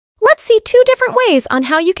Let's see 2 different ways on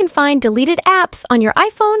how you can find deleted apps on your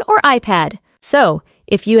iPhone or iPad. So,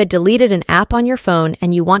 if you had deleted an app on your phone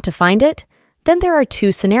and you want to find it, then there are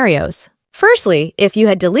 2 scenarios. Firstly, if you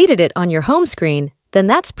had deleted it on your home screen, then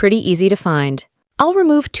that's pretty easy to find. I'll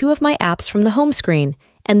remove 2 of my apps from the home screen,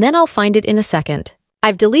 and then I'll find it in a second.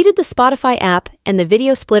 I've deleted the Spotify app and the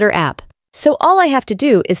Video Splitter app. So all I have to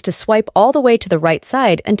do is to swipe all the way to the right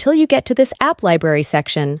side until you get to this app library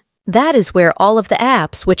section. That is where all of the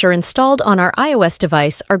apps which are installed on our iOS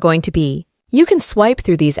device are going to be. You can swipe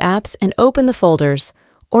through these apps and open the folders,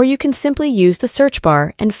 or you can simply use the search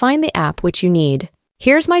bar and find the app which you need.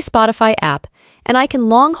 Here's my Spotify app, and I can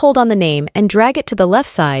long hold on the name and drag it to the left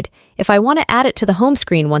side if I want to add it to the home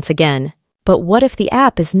screen once again. But what if the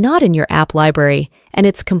app is not in your app library and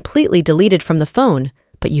it's completely deleted from the phone,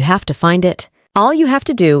 but you have to find it? All you have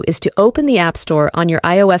to do is to open the App Store on your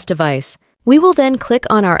iOS device. We will then click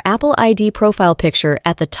on our Apple ID profile picture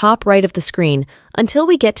at the top right of the screen until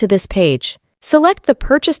we get to this page. Select the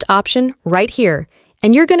Purchased option right here,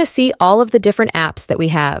 and you're going to see all of the different apps that we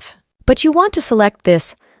have. But you want to select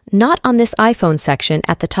this Not on this iPhone section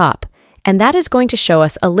at the top, and that is going to show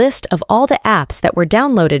us a list of all the apps that were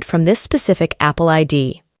downloaded from this specific Apple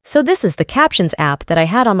ID. So this is the Captions app that I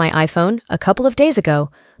had on my iPhone a couple of days ago,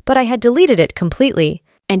 but I had deleted it completely.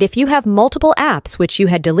 And if you have multiple apps which you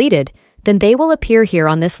had deleted, then they will appear here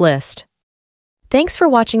on this list. Thanks for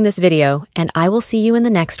watching this video, and I will see you in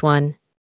the next one.